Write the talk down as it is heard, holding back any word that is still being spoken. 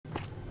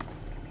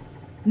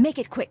Make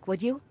it quick,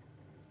 would you?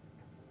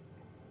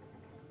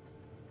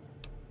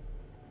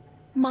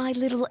 My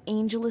little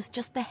angel is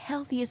just the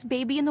healthiest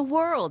baby in the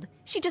world.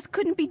 She just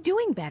couldn't be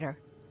doing better.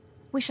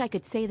 Wish I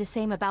could say the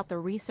same about the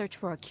research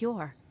for a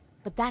cure,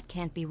 but that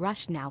can't be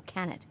rushed now,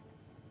 can it?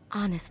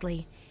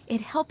 Honestly,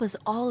 it'd help us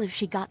all if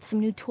she got some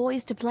new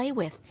toys to play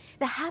with.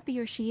 The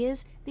happier she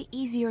is, the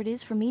easier it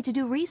is for me to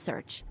do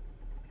research.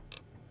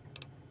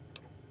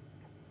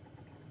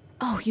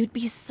 Oh, you'd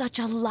be such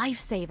a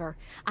lifesaver.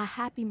 A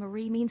happy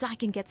Marie means I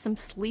can get some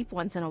sleep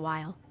once in a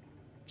while.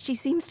 She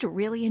seems to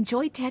really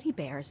enjoy teddy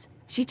bears.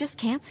 She just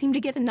can't seem to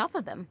get enough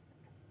of them.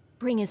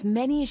 Bring as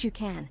many as you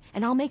can,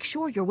 and I'll make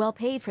sure you're well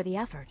paid for the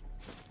effort.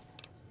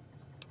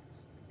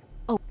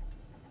 Oh.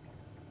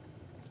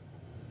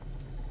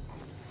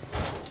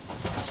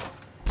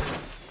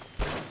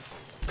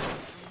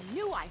 I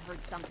knew I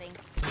heard something.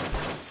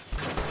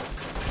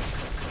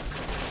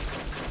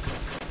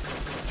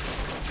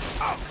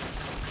 Oh.